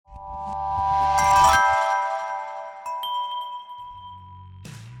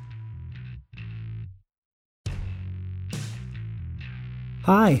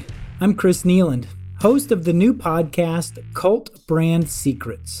Hi, I'm Chris Nealand, host of the new podcast, Cult Brand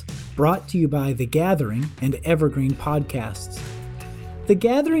Secrets, brought to you by The Gathering and Evergreen Podcasts. The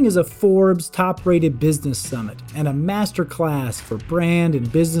Gathering is a Forbes top-rated business summit and a masterclass for brand and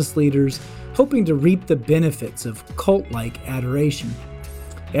business leaders hoping to reap the benefits of cult-like adoration.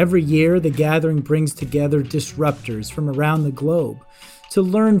 Every year, The Gathering brings together disruptors from around the globe to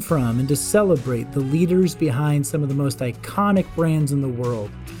learn from and to celebrate the leaders behind some of the most iconic brands in the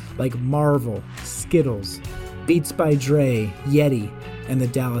world, like Marvel, Skittles, Beats by Dre, Yeti, and the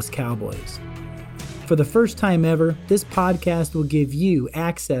Dallas Cowboys. For the first time ever, this podcast will give you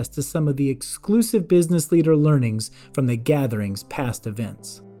access to some of the exclusive business leader learnings from The Gathering's past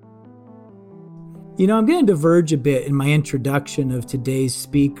events. You know, I'm going to diverge a bit in my introduction of today's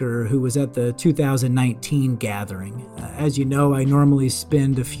speaker who was at the 2019 Gathering. As you know, I normally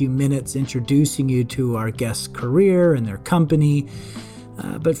spend a few minutes introducing you to our guest's career and their company,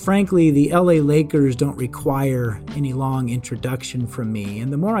 but frankly, the LA Lakers don't require any long introduction from me.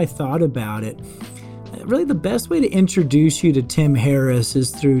 And the more I thought about it, really the best way to introduce you to Tim Harris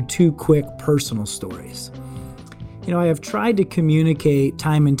is through two quick personal stories. You know, I have tried to communicate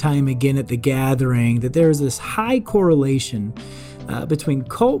time and time again at The Gathering that there's this high correlation between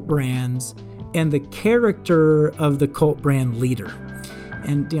cult brands and the character of the cult brand leader.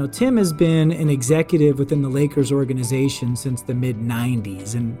 And, you know, Tim has been an executive within the Lakers organization since the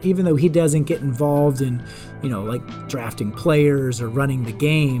mid-90s. And even though he doesn't get involved in, like drafting players or running the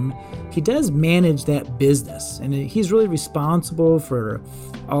game, he does manage that business. And he's really responsible for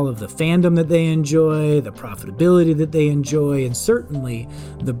all of the fandom that they enjoy, the profitability that they enjoy, and certainly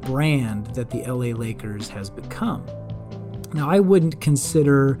the brand that the LA Lakers has become. Now, I wouldn't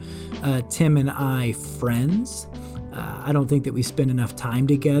consider Tim and I friends. I don't think that we spend enough time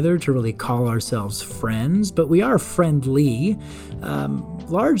together to really call ourselves friends, but we are friendly,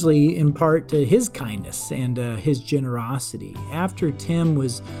 largely in part to his kindness and his generosity. After Tim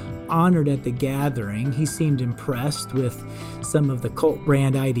was honored at The Gathering, he seemed impressed with some of the cult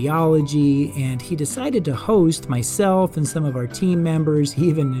brand ideology, and he decided to host myself and some of our team members. He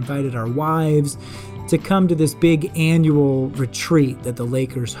even invited our wives to come to this big annual retreat that the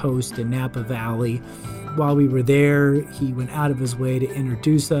Lakers host in Napa Valley. While we were there, he went out of his way to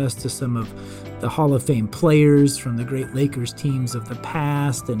introduce us to some of the Hall of Fame players from the great Lakers teams of the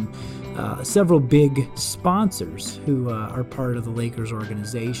past and several big sponsors who are part of the Lakers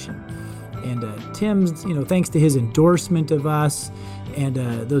organization. And Tim's, thanks to his endorsement of us and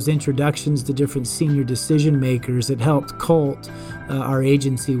those introductions to different senior decision makers, it helped Colt, our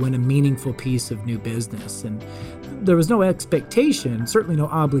agency, win a meaningful piece of new business. And there was no expectation, certainly no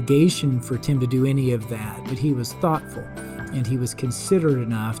obligation for Tim to do any of that, but he was thoughtful and he was considerate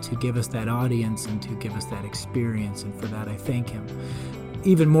enough to give us that audience and to give us that experience, and for that I thank him.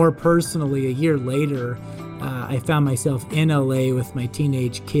 Even more personally, a year later, I found myself in LA with my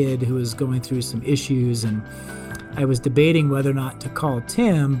teenage kid who was going through some issues, and I was debating whether or not to call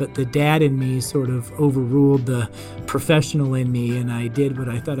Tim, but the dad in me sort of overruled the professional in me, and I did what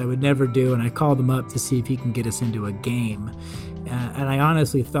I thought I would never do, and I called him up to see if he can get us into a game. And I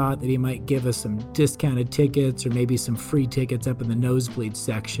honestly thought that he might give us some discounted tickets or maybe some free tickets up in the nosebleed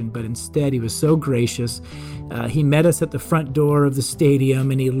section, but instead he was so gracious. He met us at the front door of the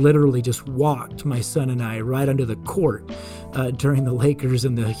stadium, and he literally just walked my son and I right under the court during the Lakers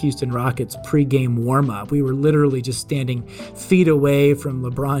and the Houston Rockets pregame warm-up. We were literally just standing feet away from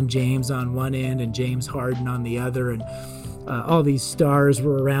LeBron James on one end and James Harden on the other, and all these stars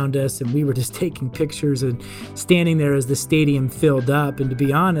were around us, and we were just taking pictures and standing there as the stadium filled up. And to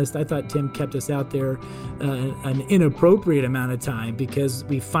be honest, I thought Tim kept us out there an inappropriate amount of time, because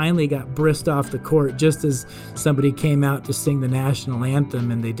we finally got brisked off the court just as somebody came out to sing the national anthem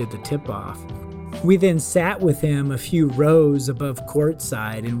and they did the tip-off. We then sat with him a few rows above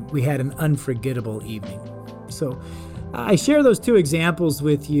courtside, and we had an unforgettable evening. So I share those two examples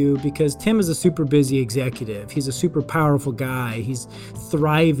with you because Tim is a super busy executive. He's a super powerful guy. He's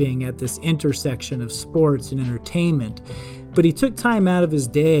thriving at this intersection of sports and entertainment. But he took time out of his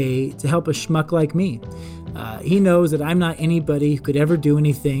day to help a schmuck like me. He knows that I'm not anybody who could ever do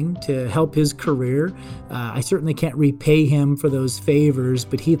anything to help his career. I certainly can't repay him for those favors,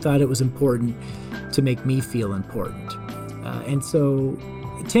 but he thought it was important to make me feel important. And so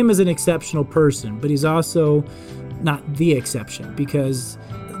Tim is an exceptional person, but he's also not the exception, because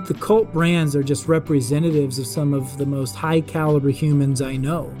the cult brands are just representatives of some of the most high caliber humans I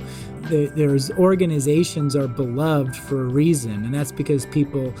know. There's organizations are beloved for a reason, and that's because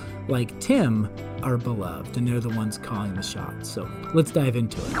people like Tim are beloved, and they're the ones calling the shots. So let's dive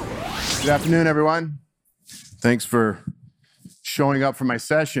into it. Good afternoon, everyone. Thanks for showing up for my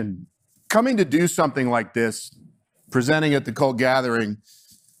session. Coming to do something like this, presenting at the Cult Gathering,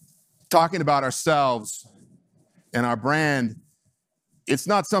 talking about ourselves and our brand, it's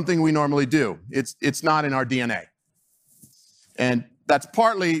not something we normally do. It's not in our DNA. And that's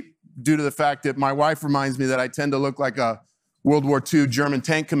partly due to the fact that my wife reminds me that I tend to look like a World War II German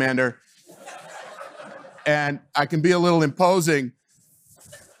tank commander. And I can be a little imposing,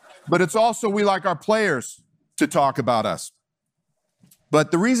 but it's also we like our players to talk about us. But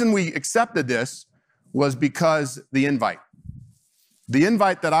the reason we accepted this was because the invite. The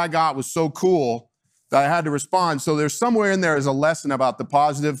invite that I got was so cool that I had to respond. So there's somewhere in there is a lesson about the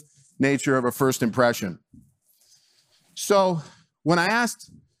positive nature of a first impression. So when I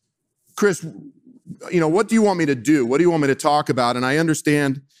asked Chris, what do you want me to do? What do you want me to talk about? And I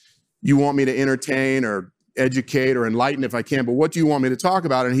understand you want me to entertain or educate or enlighten if I can, but what do you want me to talk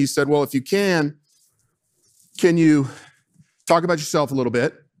about? And he said, well, if you can you talk about yourself a little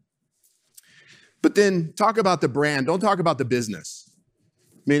bit, but then talk about the brand. Don't talk about the business.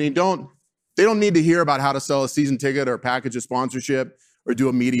 Meaning they don't need to hear about how to sell a season ticket or package a sponsorship or do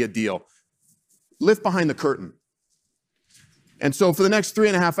a media deal. Lift behind the curtain. And so for the next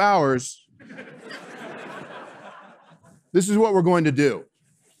 3.5 hours, this is what we're going to do.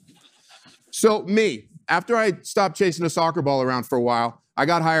 So after I stopped chasing a soccer ball around for a while, I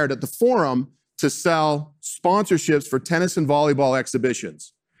got hired at the Forum to sell sponsorships for tennis and volleyball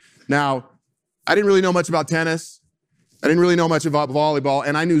exhibitions. Now, I didn't really know much about tennis. I didn't really know much about volleyball,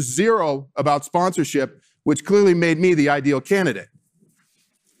 and I knew zero about sponsorship, which clearly made me the ideal candidate.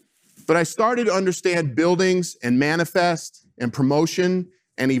 But I started to understand buildings and manifest and promotion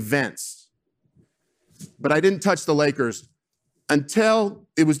and events. But I didn't touch the Lakers until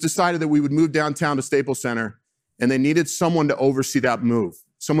it was decided that we would move downtown to Staples Center, and they needed someone to oversee that move,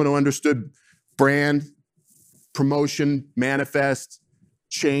 someone who understood brand, promotion, manifest,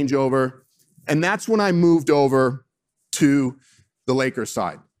 changeover. And that's when I moved over to the Lakers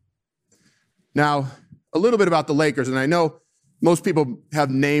side. Now, a little bit about the Lakers, and I know most people have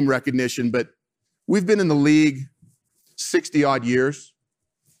name recognition, but we've been in the league 60-odd years.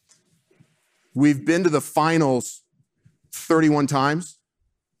 We've been to the finals 31 times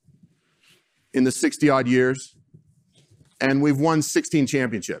in the 60-odd years, and we've won 16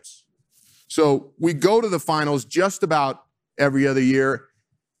 championships. So we go to the finals just about every other year,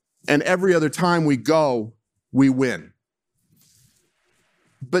 and every other time we go, we win.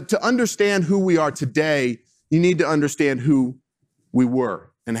 But to understand who we are today, you need to understand who we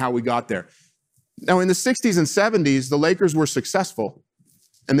were and how we got there. Now, in the 60s and 70s, the Lakers were successful,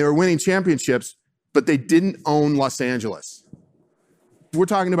 and they were winning championships, but they didn't own Los Angeles. We're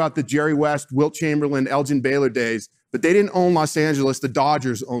talking about the Jerry West, Wilt Chamberlain, Elgin Baylor days, but they didn't own Los Angeles. The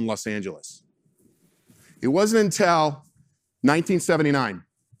Dodgers owned Los Angeles. It wasn't until 1979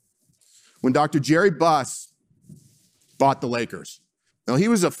 when Dr. Jerry Buss bought the Lakers. Now, he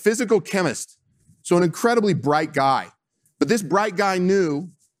was a physical chemist, so an incredibly bright guy. But this bright guy knew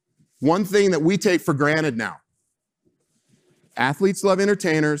one thing that we take for granted now. Athletes love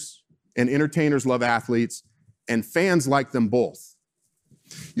entertainers, and entertainers love athletes, and fans like them both.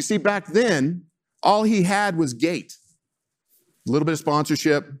 You see, back then, all he had was gate. A little bit of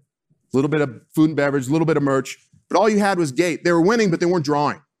sponsorship, a little bit of food and beverage, a little bit of merch, but all you had was gate. They were winning, but they weren't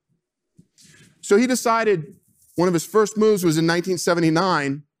drawing. So he decided one of his first moves was in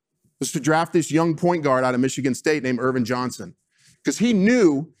 1979 was to draft this young point guard out of Michigan State named Irvin Johnson. Because he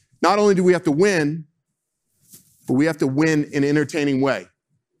knew not only do we have to win, but we have to win in an entertaining way.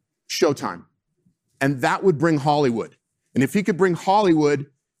 Showtime. And that would bring Hollywood. And if he could bring Hollywood,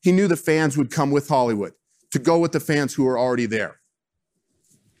 he knew the fans would come with Hollywood to go with the fans who were already there.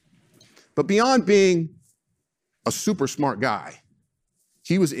 But beyond being a super smart guy,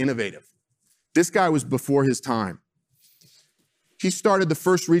 he was innovative. This guy was before his time. He started the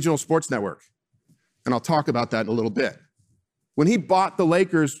first regional sports network, and I'll talk about that in a little bit. When he bought the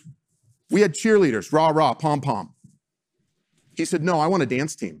Lakers, we had cheerleaders, rah, rah, pom, pom. He said, no, I want a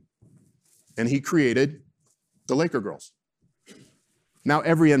dance team. And he created the Laker Girls. Now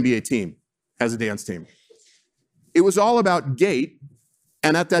every NBA team has a dance team. It was all about gate,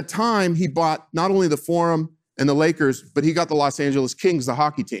 and at that time, he bought not only the Forum and the Lakers, but he got the Los Angeles Kings, the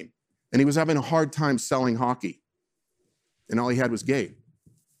hockey team. And he was having a hard time selling hockey. And all he had was gate.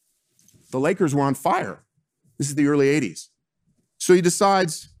 The Lakers were on fire. This is the early 80s. So he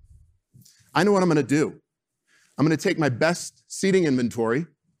decides, I know what I'm going to do. I'm going to take my best seating inventory,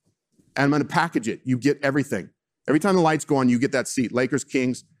 and I'm going to package it. You get everything. Every time the lights go on, you get that seat. Lakers,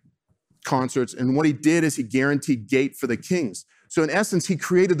 Kings, concerts. And what he did is he guaranteed gate for the Kings. So in essence, he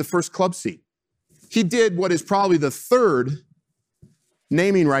created the first club seat. He did what is probably the third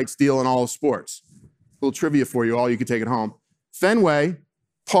naming rights deal in all of sports. A little trivia for you all, you can take it home. Fenway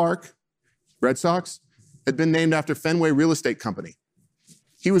Park, Red Sox, had been named after Fenway Real Estate Company.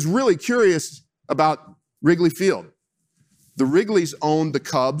 He was really curious about Wrigley Field. The Wrigleys owned the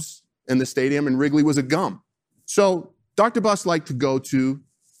Cubs and the stadium, and Wrigley was a gum. So Dr. Buss liked to go to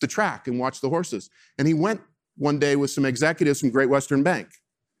the track and watch the horses. And he went one day with some executives from Great Western Bank,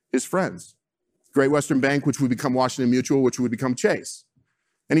 his friends. Great Western Bank, which would become Washington Mutual, which would become Chase.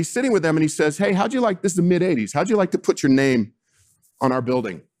 And he's sitting with them and he says, hey, how'd you like, this is the mid-'80s, how'd you like to put your name on our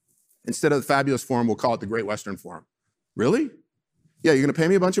building? Instead of the Fabulous Forum, we'll call it the Great Western Forum. Really? Yeah, you're gonna pay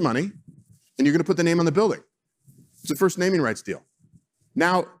me a bunch of money and you're gonna put the name on the building. It's the first naming rights deal.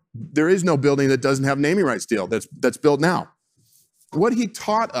 Now, there is no building that doesn't have naming rights deal that's built now. What he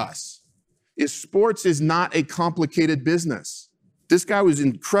taught us is sports is not a complicated business. This guy was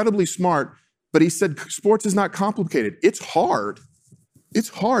incredibly smart, but he said sports is not complicated. It's hard,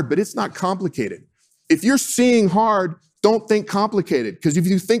 but it's not complicated. If you're seeing hard, don't think complicated, because if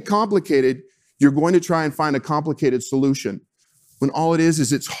you think complicated, you're going to try and find a complicated solution, when all it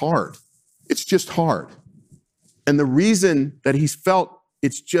is it's hard. It's just hard. And the reason that he's felt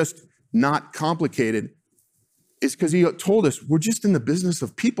it's just not complicated is because he told us we're just in the business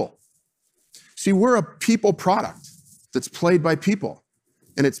of people. See, we're a people product that's played by people,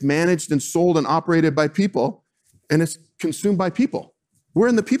 and it's managed and sold and operated by people, and it's consumed by people. We're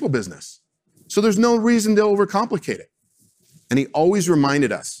in the people business. So there's no reason to overcomplicate it. And he always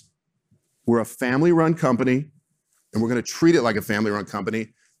reminded us, we're a family-run company, and we're gonna treat it like a family-run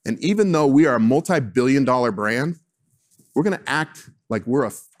company. And even though we are a multi-billion-dollar brand, we're gonna act like we're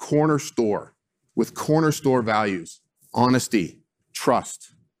a corner store with corner store values, honesty,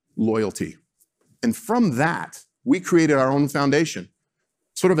 trust, loyalty. And from that, we created our own foundation,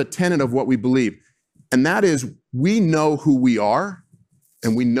 sort of a tenet of what we believe. And that is, we know who we are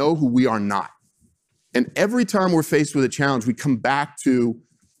and we know who we are not. And every time we're faced with a challenge, we come back to,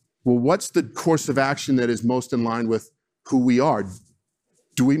 well, what's the course of action that is most in line with who we are?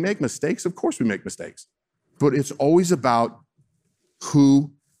 Do we make mistakes? Of course we make mistakes. But it's always about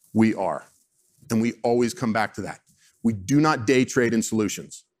who we are. And we always come back to that. We do not day trade in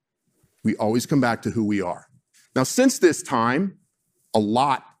solutions. We always come back to who we are. Now, since this time, a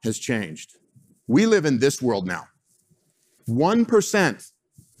lot has changed. We live in this world now. 1%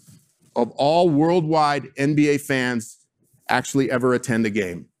 of all worldwide NBA fans actually ever attend a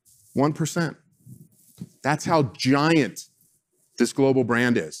game. 1%. That's how giant this global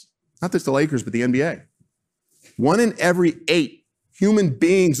brand is. Not just the Lakers, but the NBA. 1 in every 8 human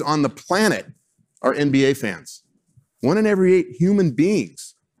beings on the planet are NBA fans. 1 in every 8 human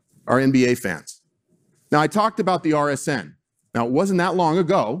beings are NBA fans. Now, I talked about the RSN. Now, it wasn't that long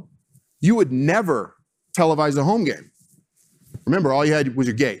ago. You would never televise a home game. Remember, all you had was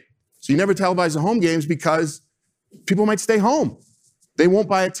your gate. So you never televise the home games because people might stay home. They won't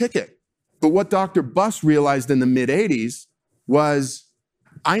buy a ticket. But what Dr. Buss realized in the mid-'80s was,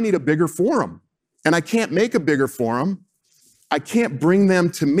 I need a bigger forum. And I can't make a bigger forum. I can't bring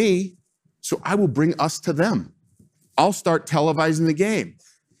them to me, so I will bring us to them. I'll start televising the game.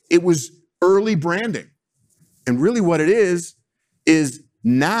 It was early branding. And really what it is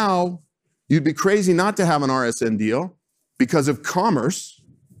now you'd be crazy not to have an RSN deal because of commerce.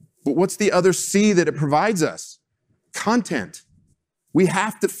 But what's the other C that it provides us? Content. We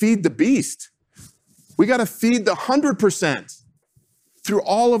have to feed the beast. We got to feed the 100% through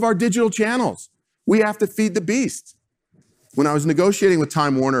all of our digital channels. We have to feed the beast. When I was negotiating with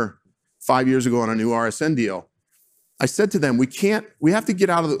Time Warner 5 years ago on a new RSN deal, I said to them, we have to get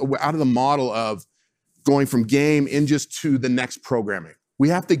out of the model of going from game in just to the next programming. We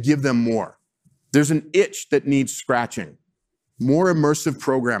have to give them more. There's an itch that needs scratching. More immersive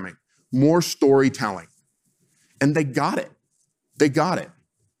programming, more storytelling. And they got it. They got it.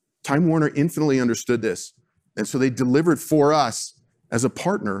 Time Warner infinitely understood this. And so they delivered for us as a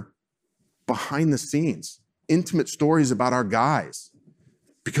partner behind the scenes, intimate stories about our guys,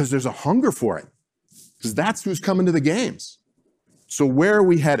 because there's a hunger for it, because that's who's coming to the games. So where are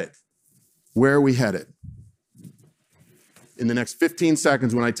we headed? Where are we headed? In the next 15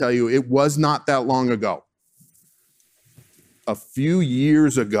 seconds, when I tell you it was not that long ago, a few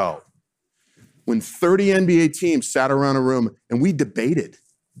years ago, when 30 NBA teams sat around a room and we debated,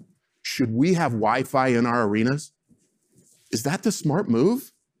 should we have Wi-Fi in our arenas? Is that the smart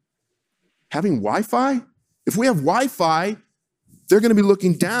move? Having Wi-Fi? If we have Wi-Fi, they're going to be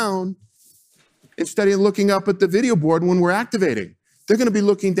looking down instead of looking up at the video board when we're activating. They're going to be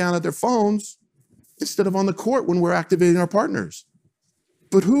looking down at their phones instead of on the court when we're activating our partners.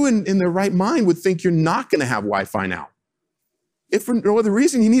 But who in their right mind would think you're not going to have Wi-Fi now? if for no other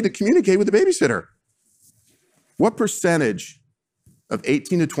reason you need to communicate with the babysitter. What percentage of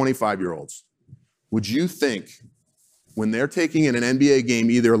 18 to 25-year-olds would you think when they're taking in an NBA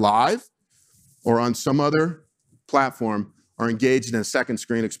game either live or on some other platform are engaged in a second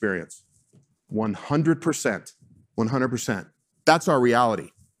screen experience? 100%. 100%. That's our reality.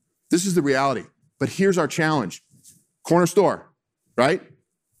 This is the reality. But here's our challenge. Corner store, right?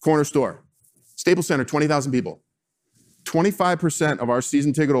 Corner store. Staples Center, 20,000 people. 25% of our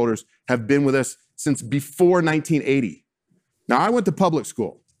season ticket holders have been with us since before 1980. Now, I went to public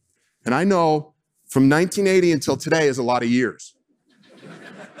school, and I know from 1980 until today is a lot of years.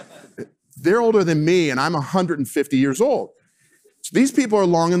 They're older than me, and I'm 150 years old. So these people are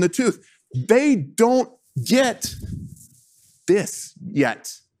long in the tooth. They don't get this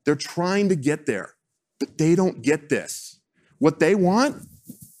yet. They're trying to get there, but they don't get this. What they want,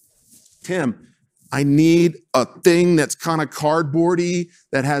 Tim, I need a thing that's kind of cardboardy,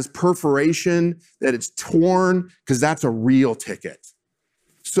 that has perforation, that it's torn, because that's a real ticket.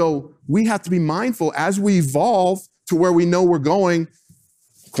 So we have to be mindful as we evolve to where we know we're going,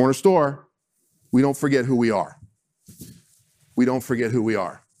 corner store, we don't forget who we are. We don't forget who we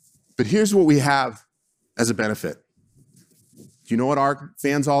are. But here's what we have as a benefit. Do you know what our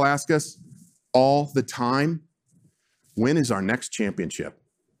fans all ask us all the time? When is our next championship?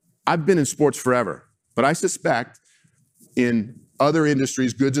 I've been in sports forever, but I suspect in other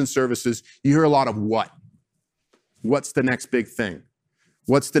industries, goods and services, you hear a lot of what? What's the next big thing?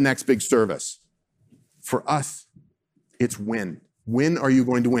 What's the next big service? For us, it's when. When are you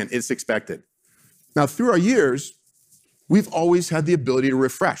going to win? It's expected. Now, through our years, we've always had the ability to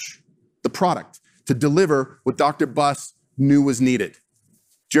refresh the product, to deliver what Dr. Buss knew was needed.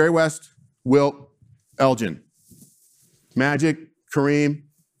 Jerry West, Wilt, Elgin, Magic, Kareem,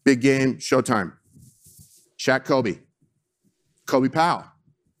 Big Game, Showtime, Shaq, Kobe Powell,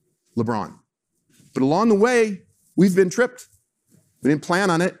 LeBron. But along the way, we've been tripped. We didn't plan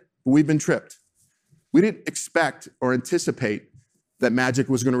on it, but we've been tripped. We didn't expect or anticipate that Magic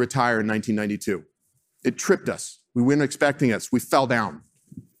was going to retire in 1992. It tripped us. We weren't expecting it. We fell down.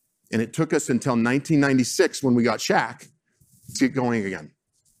 And it took us until 1996 when we got Shaq to get going again.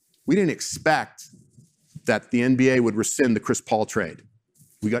 We didn't expect that the NBA would rescind the Chris Paul trade.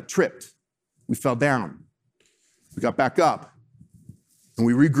 We got tripped. We fell down. We got back up. And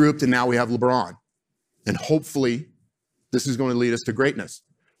we regrouped, and now we have LeBron. And hopefully, this is going to lead us to greatness.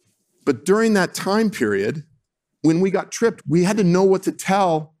 But during that time period, when we got tripped, we had to know what to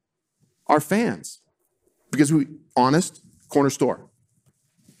tell our fans. Because honest, corner store.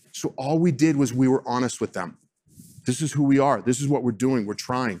 So all we did was we were honest with them. This is who we are. This is what we're doing. We're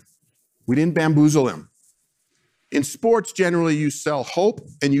trying. We didn't bamboozle them. In sports, generally, you sell hope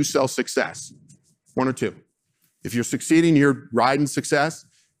and you sell success. One or two. If you're succeeding, you're riding success.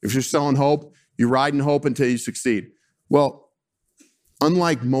 If you're selling hope, you're riding hope until you succeed. Well,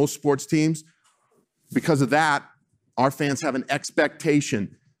 unlike most sports teams, because of that, our fans have an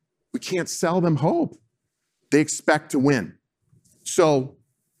expectation. We can't sell them hope. They expect to win. So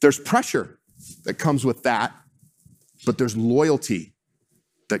there's pressure that comes with that, but there's loyalty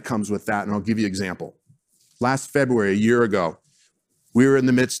that comes with that. And I'll give you an example. Last February, a year ago, we were in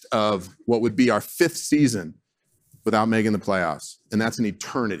the midst of what would be our 5th season without making the playoffs. And that's an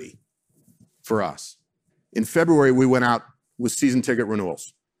eternity for us. In February, we went out with season ticket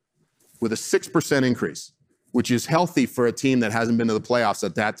renewals with a 6% increase, which is healthy for a team that hasn't been to the playoffs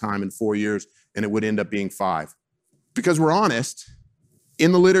at that time in 4 years, and it would end up being 5. Because we're honest,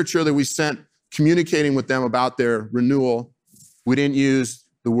 in the literature that we sent communicating with them about their renewal, we didn't use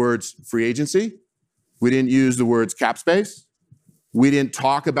the words free agency. We didn't use the words cap space. We didn't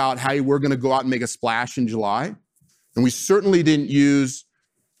talk about how we're going to go out and make a splash in July. And we certainly didn't use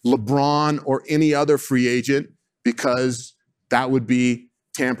LeBron or any other free agent because that would be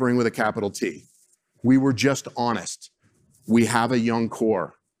tampering with a capital T. We were just honest. We have a young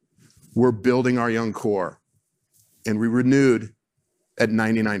core. We're building our young core. And we renewed at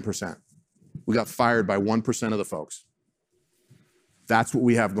 99%. We got fired by 1% of the folks. That's what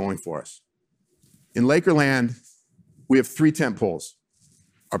we have going for us. In Lakerland, we have 3 tent poles.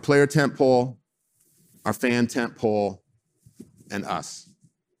 Our player tent pole, our fan tent pole, and us,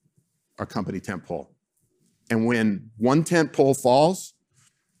 our company tent pole. And when one tent pole falls,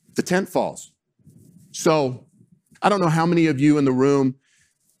 the tent falls. So I don't know how many of you in the room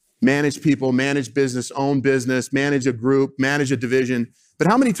manage people, manage business, own business, manage a group, manage a division. But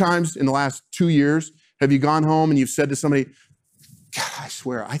how many times in the last 2 years have you gone home and you've said to somebody, God, I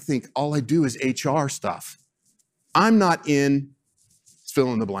swear, I think all I do is HR stuff. I'm not in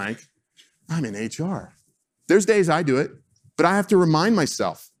fill in the blank. I'm in HR. There's days I do it. But I have to remind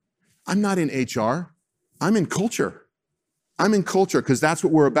myself, I'm not in HR, I'm in culture. I'm in culture because that's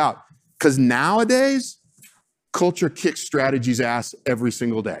what we're about. Because nowadays, culture kicks strategy's ass every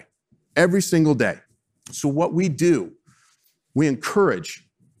single day. Every single day. So what we do, we encourage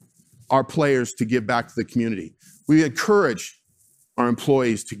our players to give back to the community. We encourage our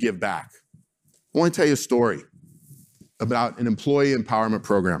employees to give back. I want to tell you a story about an employee empowerment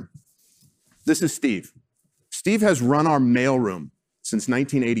program. This is Steve. Steve has run our mailroom since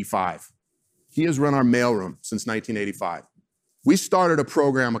 1985. He has run our mailroom since 1985. We started a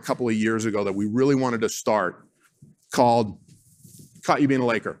program a couple of years ago that we really wanted to start called Caught You Being a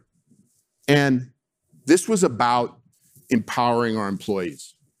Laker. And this was about empowering our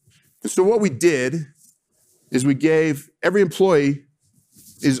employees. And so what we did is we gave every employee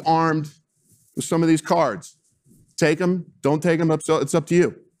is armed with some of these cards. Take them, don't take them, it's up to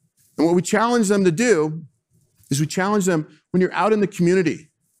you. And what we challenge them to do is we challenge them when you're out in the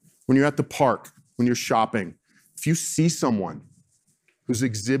community, when you're at the park, when you're shopping, if you see someone who's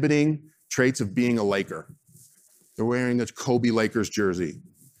exhibiting traits of being a Laker, they're wearing a Kobe Lakers jersey,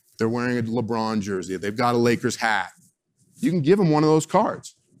 they're wearing a LeBron jersey, they've got a Lakers hat, you can give them one of those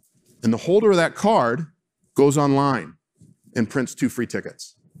cards. And the holder of that card goes online and prints 2 free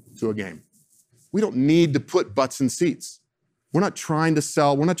tickets to a game. We don't need to put butts in seats. We're not trying to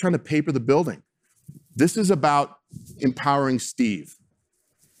sell, we're not trying to paper the building. This is about empowering Steve.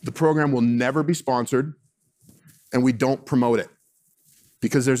 The program will never be sponsored, and we don't promote it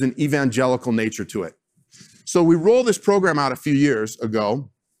because there's an evangelical nature to it. So we rolled this program out a few years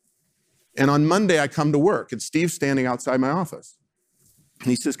ago, and on Monday I come to work, and Steve's standing outside my office. And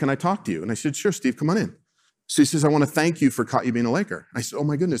he says, "Can I talk to you?" And I said, "Sure, Steve, come on in." So he says, "I want to thank you for Caught You Being a Laker." I said, "Oh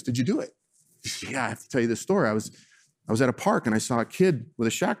my goodness, did you do it?" He said, "Yeah, I have to tell you this story. I was at a park and I saw a kid with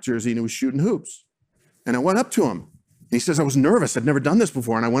a Shaq jersey and he was shooting hoops. And I went up to him and he says, I was nervous. I'd never done this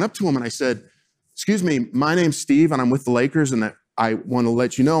before. And I went up to him and I said, "Excuse me, my name's Steve and I'm with the Lakers and I want to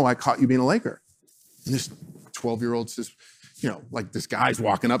let you know I caught you being a Laker." And this 12-year-old says, like this guy's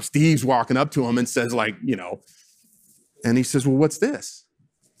walking up, Steve's walking up to him and says and he says, "Well, what's this?"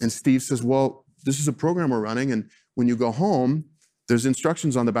 And Steve says, "Well, this is a program we're running, and when you go home, there's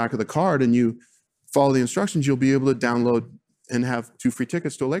instructions on the back of the card, and you follow the instructions, you'll be able to download and have 2 free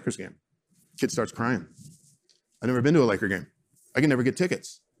tickets to a Lakers game." Kid starts crying. I've never been to a Laker game. I can never get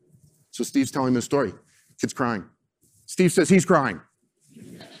tickets. So Steve's telling me the story. Kid's crying. Steve says he's crying.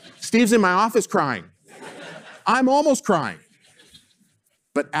 Steve's in my office crying. I'm almost crying.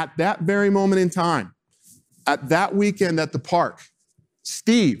 But at that very moment in time, at that weekend at the park,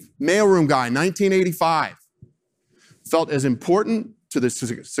 Steve, mailroom guy, 1985, felt as important to the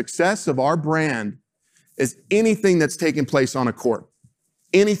success of our brand as anything that's taking place on a court.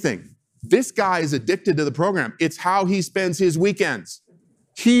 Anything. This guy is addicted to the program. It's how he spends his weekends.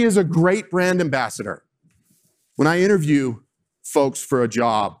 He is a great brand ambassador. When I interview folks for a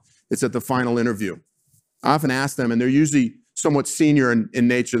job, it's at the final interview. I often ask them, and they're usually somewhat senior in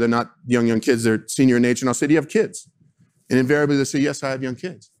nature. They're not young kids, they're senior in nature. And I'll say, "Do you have kids?" And invariably they say, "Yes, I have young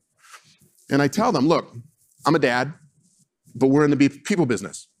kids." And I tell them, "Look, I'm a dad, but we're in the people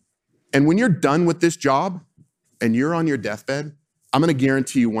business. And when you're done with this job and you're on your deathbed, I'm going to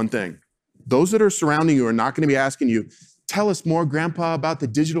guarantee you one thing. Those that are surrounding you are not going to be asking you, 'Tell us more, Grandpa, about the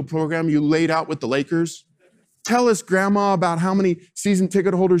digital program you laid out with the Lakers. Tell us, Grandma, about how many season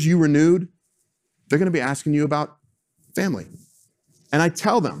ticket holders you renewed.' They're going to be asking you about family." And I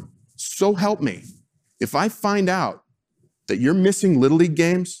tell them, so help me, if I find out that you're missing Little League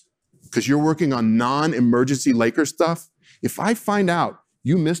games because you're working on non-emergency Laker stuff, if I find out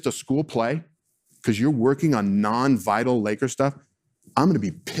you missed a school play because you're working on non-vital Laker stuff, I'm going to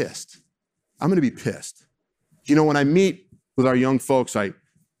be pissed. I'm going to be pissed. When I meet with our young folks, I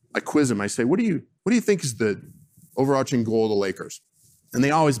quiz them. I say, what do you think is the overarching goal of the Lakers? And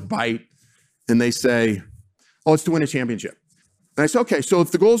they always bite and they say, "Oh, it's to win a championship." And I say, "Okay, so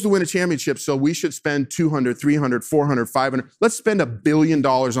if the goal is to win a championship, so we should spend 200, 300, 400, 500. Let's spend $1 billion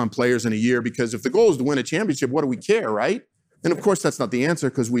on players in a year, because if the goal is to win a championship, what do we care, right?" And of course, that's not the answer,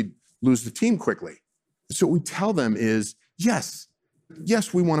 because we lose the team quickly. So what we tell them is, yes,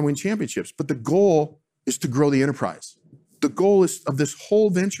 we want to win championships, but the goal is to grow the enterprise. The goal of this whole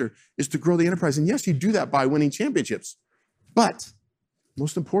venture is to grow the enterprise. And yes, you do that by winning championships. But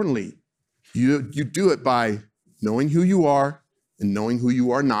most importantly, you do it by knowing who you are and knowing who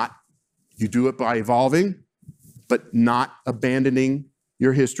you are not. You do it by evolving, but not abandoning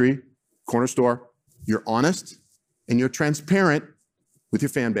your history. Corner store, you're honest and you're transparent with your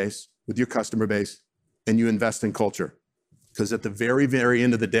fan base, with your customer base, and you invest in culture. Because at the very, very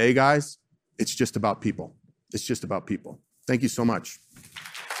end of the day, guys, it's just about people. It's just about people. Thank Thank you so much.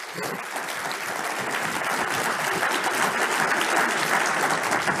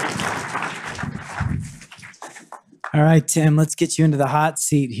 All right, Tim, let's get you into the hot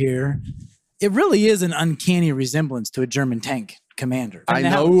seat here. It really is an uncanny resemblance to a German tank commander. I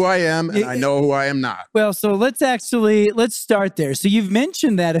know who I am, and I know who I am not. Well, so let's start there. So you've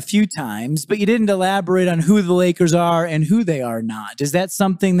mentioned that a few times, but you didn't elaborate on who the Lakers are and who they are not. Is that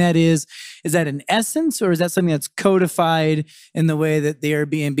something that is that an essence, or is that something that's codified in the way that the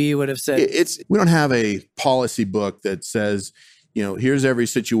Airbnb would have said? We don't have a policy book that says, here's every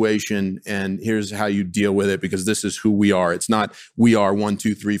situation and here's how you deal with it because this is who we are. It's not we are 1,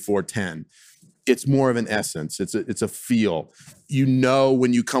 2, 3, 4, 10. It's more of an essence. It's a feel.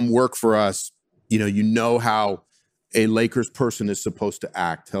 When you come work for us, you know how a Lakers person is supposed to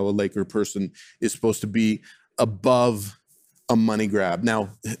act, how a Laker person is supposed to be above a money grab. Now,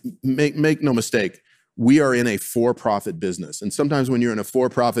 make no mistake, we are in a for-profit business. And sometimes when you're in a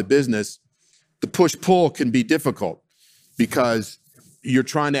for-profit business, the push-pull can be difficult because you're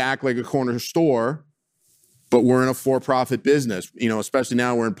trying to act like a corner store, but we're in a for-profit business, especially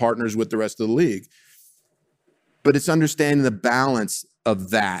now we're in partners with the rest of the league. But it's understanding the balance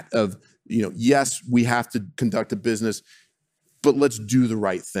of that, yes, we have to conduct a business, but let's do the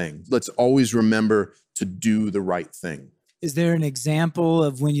right thing. Let's always remember to do the right thing. Is there an example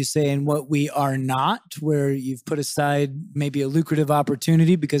of when you say in what we are not, where you've put aside maybe a lucrative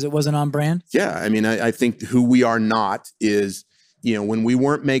opportunity because it wasn't on brand? Yeah, I think who we are not is, when we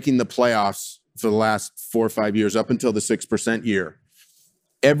weren't making the playoffs for the last 4 or 5 years, up until the 6% year,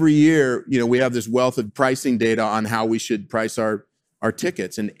 every year, we have this wealth of pricing data on how we should price our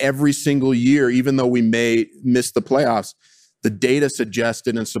tickets. And every single year, even though we may miss the playoffs, the data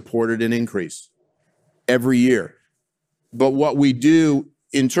suggested and supported an increase every year. But what we do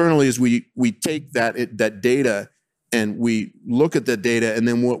internally is we take that data and we look at the data, and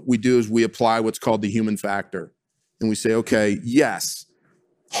then what we do is we apply what's called the human factor. And we say, okay, yes,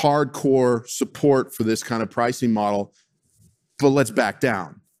 hardcore support for this kind of pricing model, but let's back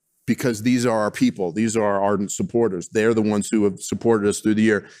down because these are our people. These are our ardent supporters. They're the ones who have supported us through the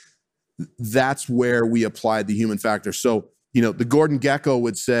year. That's where we applied the human factor. So, the Gordon Gekko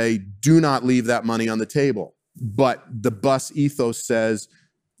would say, do not leave that money on the table. But the bus ethos says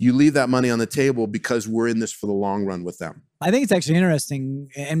you leave that money on the table because we're in this for the long run with them. I think it's actually interesting.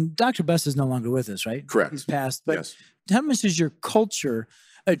 And Dr. Buss is no longer with us, right? Correct. He's passed. But yes. How much does your culture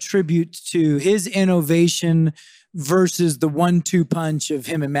attribute to his innovation versus the 1-2 punch of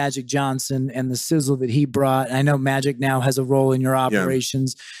him and Magic Johnson and the sizzle that he brought? I know Magic now has a role in your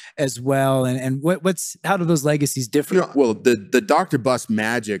operations as well. And how do those legacies differ? Well, the Dr. Buss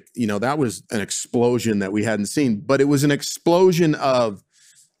Magic, that was an explosion that we hadn't seen, but it was an explosion of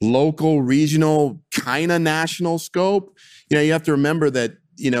local, regional, kind of national scope. You have to remember that,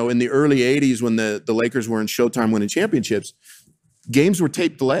 in the early 80s when the Lakers were in Showtime winning championships, games were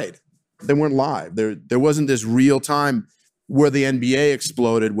tape delayed. They weren't live. There wasn't this real time. Where the NBA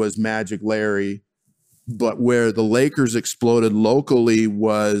exploded was Magic, Larry, but where the Lakers exploded locally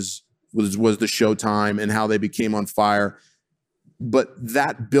was the Showtime and how they became on fire. But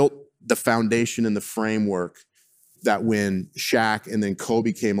that built the foundation and the framework that when Shaq and then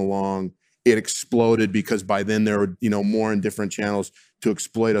Kobe came along, it exploded because by then there were more and different channels to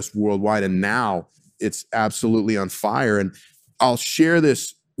exploit us worldwide, and now it's absolutely on fire. And I'll share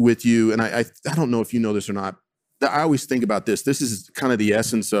this with you, and I don't know if you know this or not. I always think about this. This is kind of the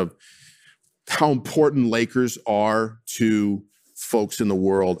essence of how important Lakers are to folks in the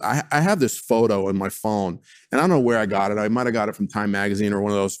world. I have this photo on my phone, and I don't know where I got it. I might have got it from Time Magazine or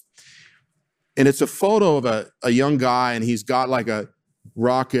one of those. And it's a photo of a young guy, and he's got like a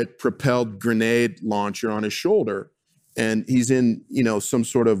rocket-propelled grenade launcher on his shoulder. And he's in, some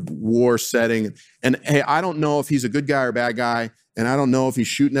sort of war setting. And hey, I don't know if he's a good guy or a bad guy. And I don't know if he's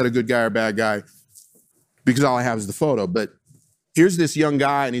shooting at a good guy or bad guy because all I have is the photo. But here's this young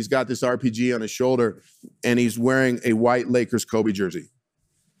guy, and he's got this RPG on his shoulder, and he's wearing a white Lakers Kobe jersey.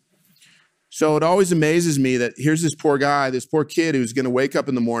 So it always amazes me that here's this poor guy, this poor kid who's going to wake up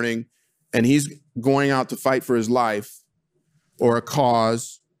in the morning, and he's going out to fight for his life or a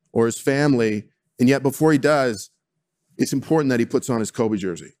cause or his family. And yet before he does, it's important that he puts on his Kobe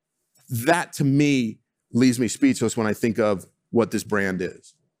jersey. That, to me, leaves me speechless when I think of what this brand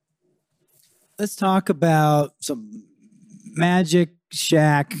is. Let's talk about some Magic,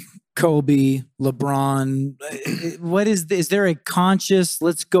 Shaq, Kobe, LeBron. What is there a conscious,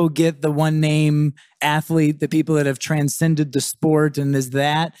 let's go get the one name athlete, the people that have transcended the sport, and is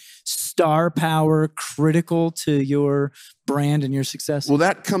that star power critical to your brand and your success? Well,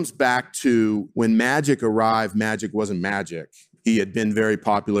 that comes back to when Magic arrived, Magic wasn't Magic. He had been very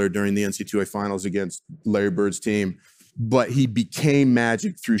popular during the NCAA finals against Larry Bird's team, but he became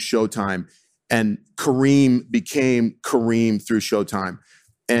Magic through Showtime, and Kareem became Kareem through Showtime.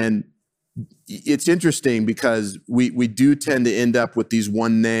 And it's interesting because we do tend to end up with these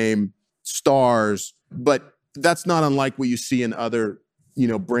one-name stars, but that's not unlike what you see in other,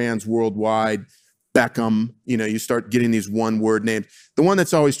 brands worldwide. Beckham, you start getting these one-word names. The one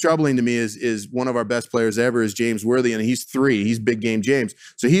that's always troubling to me is one of our best players ever is James Worthy, and he's 3. He's big game James.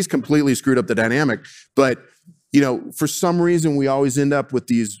 So he's completely screwed up the dynamic. But, for some reason, we always end up with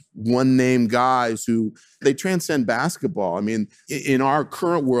these one-name guys who, they transcend basketball. I mean, in our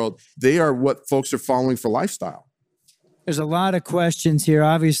current world, they are what folks are following for lifestyle. There's a lot of questions here.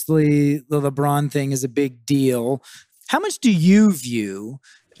 Obviously, the LeBron thing is a big deal. How much do you view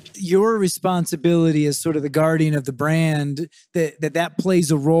your responsibility as sort of the guardian of the brand that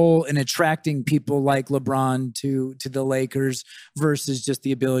plays a role in attracting people like LeBron to the Lakers versus just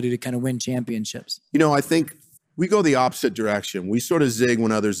the ability to kind of win championships? I think we go the opposite direction. We sort of zig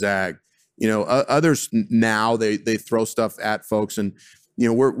when others zag. Others now they throw stuff at folks, and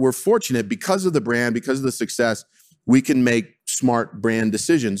we're fortunate because of the brand, because of the success, we can make smart brand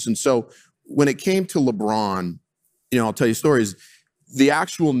decisions. And so when it came to LeBron, I'll tell you stories. The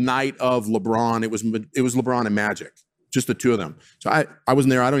actual night of LeBron, it was LeBron and Magic, just the two of them. So I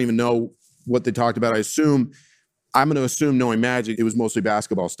wasn't there. I don't even know what they talked about. I'm going to assume, knowing Magic, it was mostly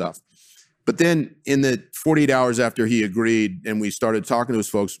basketball stuff. But then in the 48 hours after he agreed and we started talking to his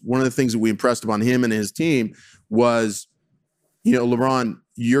folks, one of the things that we impressed upon him and his team was, LeBron,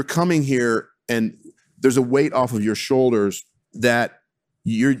 you're coming here and there's a weight off of your shoulders that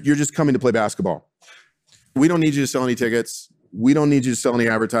you're just coming to play basketball. We don't need you to sell any tickets. We don't need you to sell any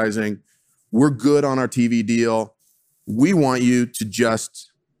advertising. We're good on our TV deal. We want you to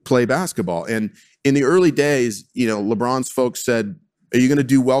just play basketball. And in the early days, LeBron's folks said, are you going to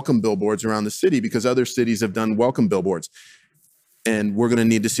do welcome billboards around the city? Because other cities have done welcome billboards. And we're going to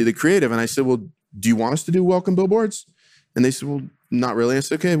need to see the creative. And I said, well, do you want us to do welcome billboards? And they said, well, not really. I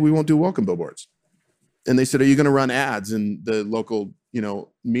said, okay, we won't do welcome billboards. And they said, are you going to run ads in the local,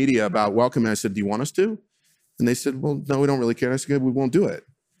 media about welcome? And I said, do you want us to? And they said, well, no, we don't really care. And I said, we won't do it.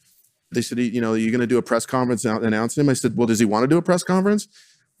 They said, are you going to do a press conference announcing him? I said, well, does he want to do a press conference?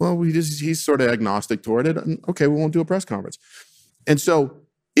 Well, he's sort of agnostic toward it. And, okay, we won't do a press conference. And so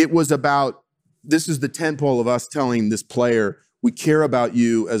it was about, this is the tentpole of us telling this player, we care about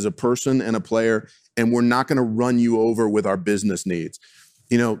you as a person and a player, and we're not going to run you over with our business needs.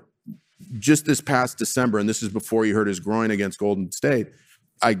 Just this past December, and this is before he hurt his groin against Golden State,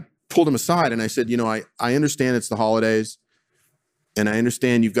 I pulled him aside and I said, I understand it's the holidays, and I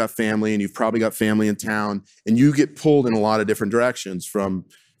understand you've got family, and you've probably got family in town, and you get pulled in a lot of different directions from,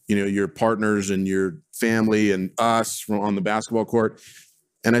 your partners and your family and us from on the basketball court.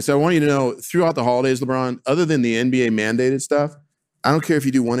 And I said, I want you to know, throughout the holidays, LeBron, other than the NBA mandated stuff, I don't care if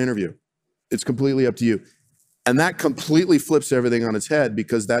you do one interview. It's completely up to you. And that completely flips everything on its head,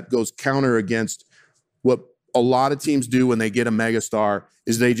 because that goes counter against what a lot of teams do when they get a megastar,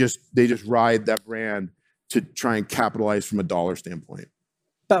 is they just ride that brand to try and capitalize from a dollar standpoint.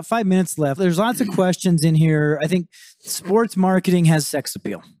 About 5 minutes left. There's lots of questions in here. I think sports marketing has sex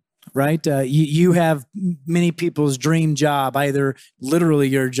appeal, right? You have many people's dream job, either literally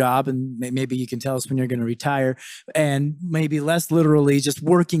your job, and maybe you can tell us when you're going to retire, and maybe less literally just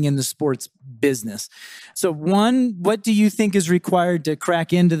working in the sports business. So one, what do you think is required to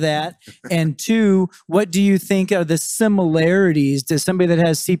crack into that? And two, what do you think are the similarities to somebody that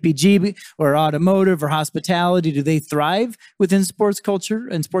has CPG or automotive or hospitality? Do they thrive within sports culture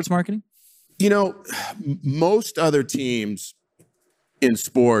and sports marketing? Most other teams in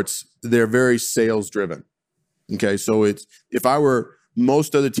sports, they're very sales driven. Okay. So if I were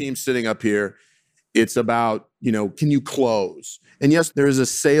most other teams sitting up here, it's about, can you close? And yes, there is a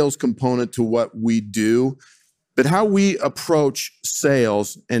sales component to what we do, but how we approach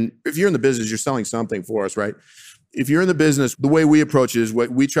sales, and if you're in the business, you're selling something for us, right? If you're in the business, the way we approach it is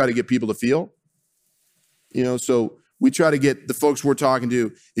what we try to get people to feel. So we try to get the folks we're talking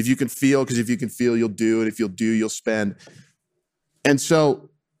to, if you can feel, because if you can feel, you'll do it. If you'll do, you'll spend. And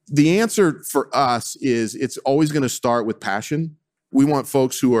so the answer for us is it's always going to start with passion. We want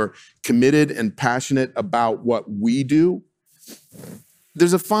folks who are committed and passionate about what we do.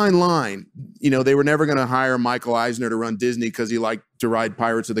 There's a fine line. They were never going to hire Michael Eisner to run Disney because he liked to ride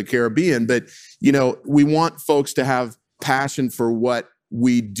Pirates of the Caribbean. But, we want folks to have passion for what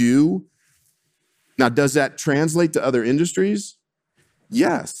we do. Now, does that translate to other industries?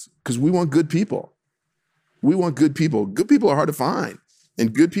 Yes, because we want good people. We want good people. Good people are hard to find.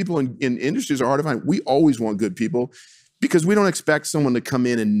 And good people in industries are hard to find. We always want good people because we don't expect someone to come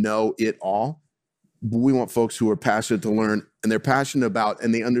in and know it all. But we want folks who are passionate to learn, and they're passionate about,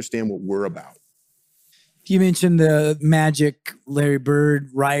 and they understand what we're about. You mentioned the Magic Larry Bird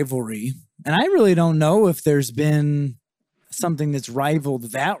rivalry, and I really don't know if there's been something that's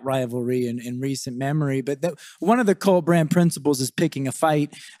rivaled that rivalry in recent memory. But one of the Colt brand principles is picking a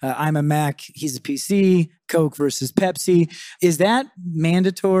fight. I'm a Mac, he's a PC, Coke versus Pepsi. Is that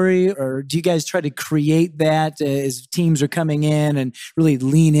mandatory, or do you guys try to create that as teams are coming in and really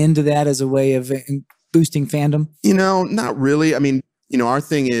lean into that as a way of boosting fandom? Not really. I mean, our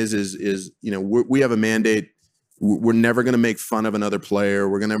thing is we have a mandate. We're never going to make fun of another player.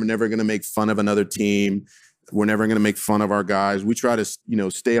 We're never going to make fun of another team. We're never going to make fun of our guys. We try to,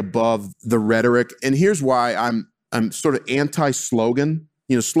 stay above the rhetoric. And here's why I'm sort of anti-slogan.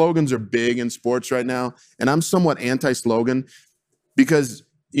 Slogans are big in sports right now, and I'm somewhat anti-slogan because,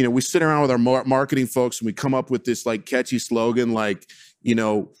 we sit around with our marketing folks and we come up with this like catchy slogan, like,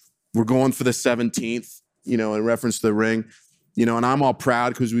 we're going for the 17th, in reference to the ring, and I'm all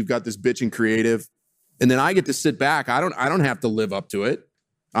proud because we've got this bitchin' creative. And then I get to sit back. I don't have to live up to it.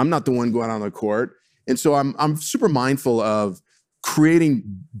 I'm not the one going on the court. And so I'm super mindful of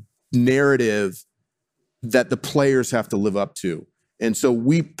creating narrative that the players have to live up to. And so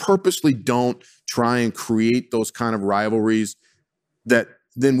we purposely don't try and create those kind of rivalries that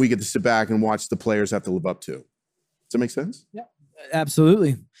then we get to sit back and watch the players have to live up to. Does that make sense? Yeah,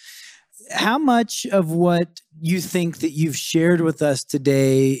 absolutely. How much of what you think that you've shared with us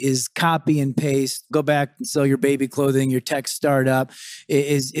today is copy and paste, go back and sell your baby clothing, your tech startup?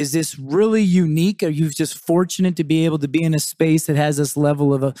 Is this really unique? Are you just fortunate to be able to be in a space that has this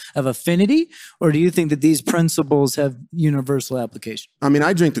level of affinity? Or do you think that these principles have universal application? I mean,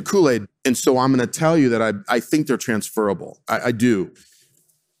 I drink the Kool-Aid, and so I'm going to tell you that I think they're transferable. I do.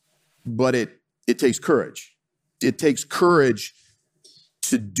 But it takes courage. It takes courage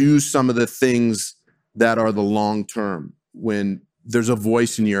to do some of the things that are the long term when there's a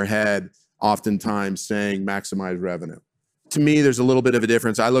voice in your head oftentimes saying maximize revenue. To me, there's a little bit of a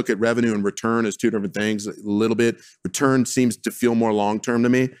difference. I look at revenue and return as two different things a little bit. Return seems to feel more long term to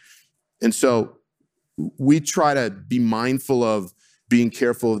me. And so we try to be mindful of being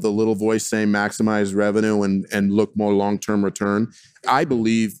careful of the little voice saying maximize revenue and look more long term return. I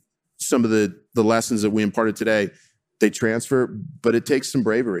believe some of the lessons that we imparted today, they transfer, but it takes some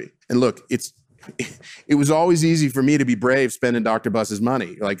bravery. And look, it was always easy for me to be brave spending Dr. Buss's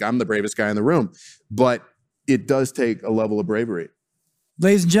money. Like, I'm the bravest guy in the room, but it does take a level of bravery.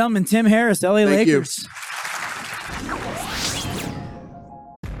 Ladies and gentlemen, Tim Harris, LA Thank Lakers.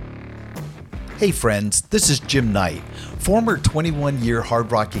 Hey friends, this is Jim Knight, former 21-year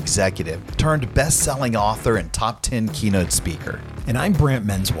Hard Rock executive turned best-selling author and top 10 keynote speaker. And I'm Brant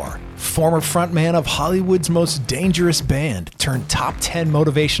Menswar, former frontman of Hollywood's most dangerous band turned top 10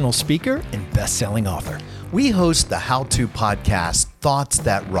 motivational speaker and best-selling author. We host the how-to podcast Thoughts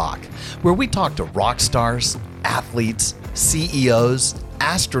That Rock, where we talk to rock stars, athletes, CEOs,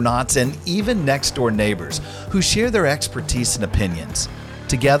 astronauts, and even next-door neighbors who share their expertise and opinions.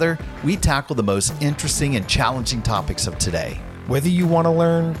 Together, we tackle the most interesting and challenging topics of today. Whether you want to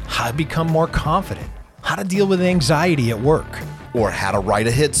learn how to become more confident, how to deal with anxiety at work, or how to write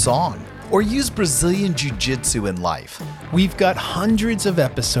a hit song, or use Brazilian Jiu-Jitsu in life, we've got hundreds of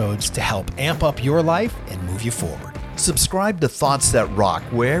episodes to help amp up your life and move you forward. Subscribe to Thoughts That Rock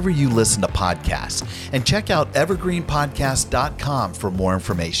wherever you listen to podcasts, and check out evergreenpodcast.com for more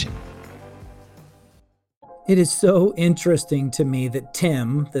information. It is so interesting to me that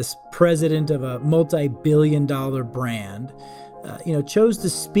Tim, this president of a multi-billion-dollar brand, chose to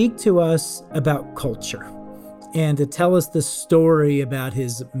speak to us about culture and to tell us the story about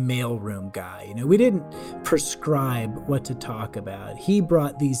his mailroom guy. We didn't prescribe what to talk about. He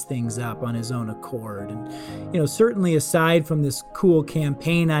brought these things up on his own accord. And, certainly aside from this cool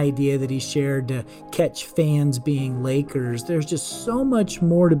campaign idea that he shared to catch fans being Lakers, there's just so much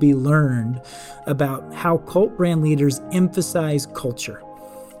more to be learned about how Colt brand leaders emphasize culture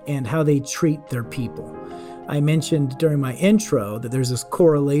and how they treat their people. I mentioned during my intro that there's this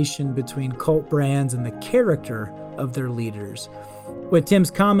correlation between Colt brands and the character of their leaders. What Tim's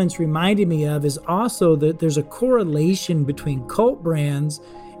comments reminded me of is also that there's a correlation between Colt brands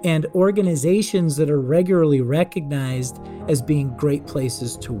and organizations that are regularly recognized as being great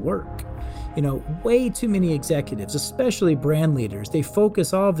places to work. Way too many executives, especially brand leaders, they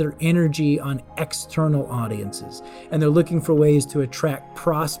focus all of their energy on external audiences, and they're looking for ways to attract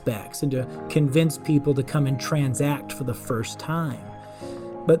prospects and to convince people to come and transact for the first time.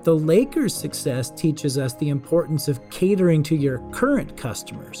 But the Lakers' success teaches us the importance of catering to your current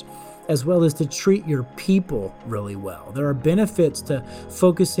customers, as well as to treat your people really well. There are benefits to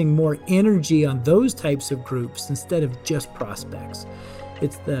focusing more energy on those types of groups instead of just prospects.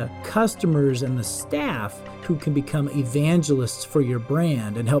 It's the customers and the staff who can become evangelists for your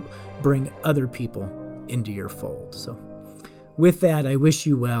brand and help bring other people into your fold. So with that, I wish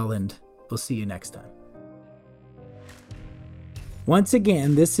you well, and we'll see you next time. Once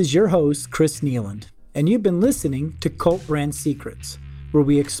again, this is your host, Chris Nealand, and you've been listening to Cult Brand Secrets, where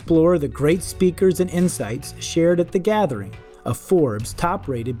we explore the great speakers and insights shared at The Gathering, a Forbes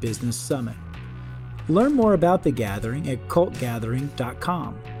top-rated business summit. Learn more about The Gathering at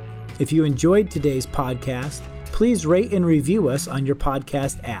cultgathering.com. If you enjoyed today's podcast, please rate and review us on your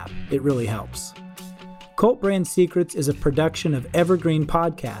podcast app. It really helps. Cult Brand Secrets is a production of Evergreen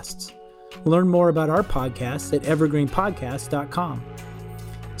Podcasts. Learn more about our podcasts at evergreenpodcast.com.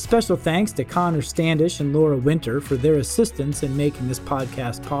 Special thanks to Connor Standish and Laura Winter for their assistance in making this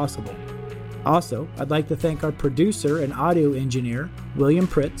podcast possible. Also, I'd like to thank our producer and audio engineer, William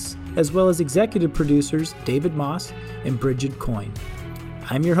Pritz, as well as executive producers David Moss and Bridget Coyne.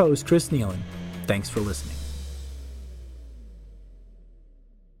 I'm your host, Chris Nealand. Thanks for listening.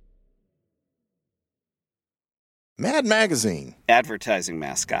 Mad Magazine. Advertising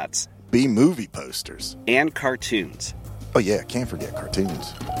mascots. B-movie posters. And cartoons. Oh yeah, can't forget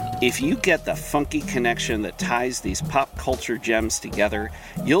cartoons. If you get the funky connection that ties these pop culture gems together,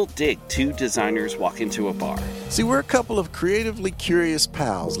 you'll dig Two Designers Walk Into a Bar. See, we're a couple of creatively curious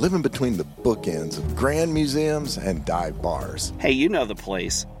pals living between the bookends of grand museums and dive bars. Hey, you know the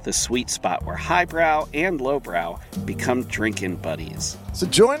place, the sweet spot where highbrow and lowbrow become drinking buddies. So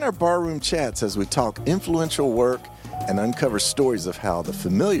join our barroom chats as we talk influential work and uncover stories of how the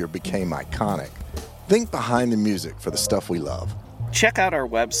familiar became iconic. Think behind the music for the stuff we love. Check out our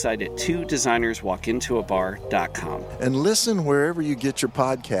website at twodesignerswalkintoabar.com. And listen wherever you get your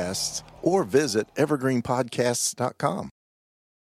podcasts or visit evergreenpodcasts.com.